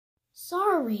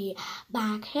Sorry,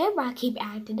 my camera keep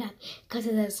acting up because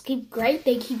of this great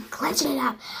they keep glitching it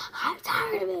up. I'm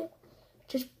tired of it.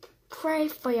 Just pray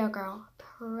for your girl.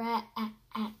 Pray.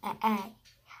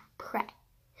 Pray.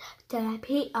 The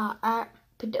P-R-R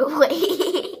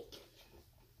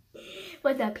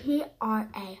with the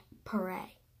P-R-A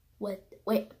pray. With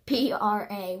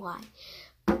P-R-A-Y.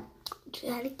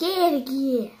 Try it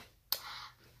again.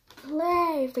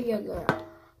 Pray for your girl.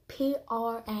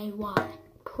 P-R-A-Y.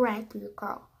 Pray for your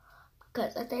girl.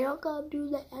 Because if they don't come do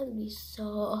that, that'll be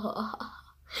so.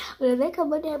 But if they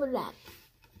come on there with that.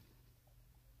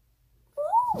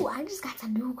 Ooh, I just got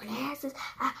some new glasses.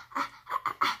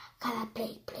 Gotta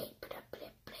play.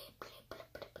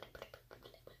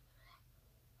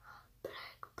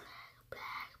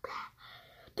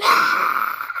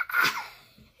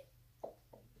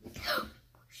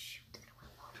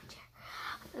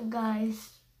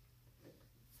 Guys,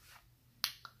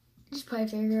 just pray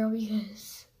for your girl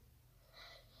because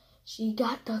she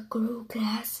got the glue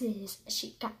glasses.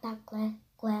 She got that glass.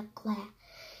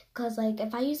 Cause like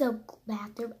if I use a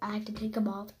bathroom, I have to take them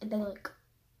off and then like,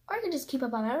 or I can just keep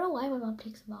them on. I don't know why my mom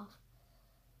takes them off.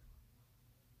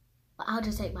 But I'll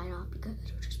just take mine off because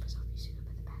it'll just piss off using them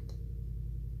in the bathroom.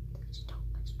 I just don't.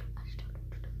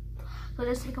 So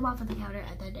just take them off on the counter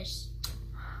and then just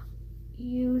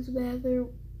use the bathroom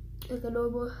like a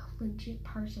normal legit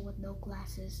person with no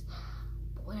glasses.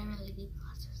 But when I really need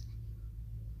glasses.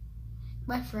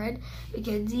 My friend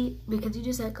Mackenzie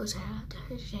just said go shout out to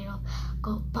her channel.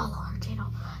 Go follow her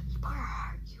channel. You part of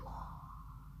her, you all.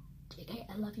 JK,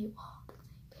 I love you all.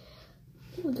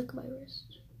 Ooh, look at my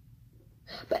wrist.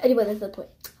 But anyway, that's the point.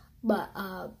 But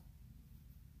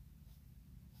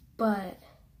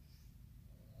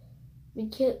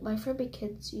my friend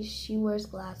Mackenzie, she wears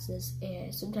glasses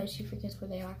and sometimes she forgets where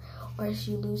they are or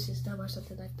she loses them or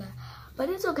something like that. But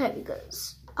it's okay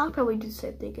because I'll probably do the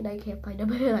same thing and I can't find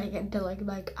them until I'll go to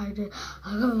my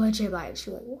mind. She's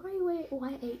like,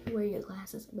 why ain't you wearing your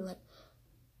glasses? I'll be like,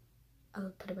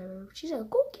 I'll put them in my room. She's like,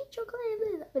 go get your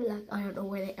glasses. I'll be like, I don't know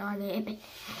where they are.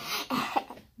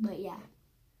 But yeah.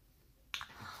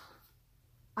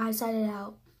 I signed it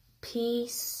out.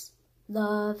 Peace,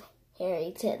 love,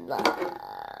 Harrington love.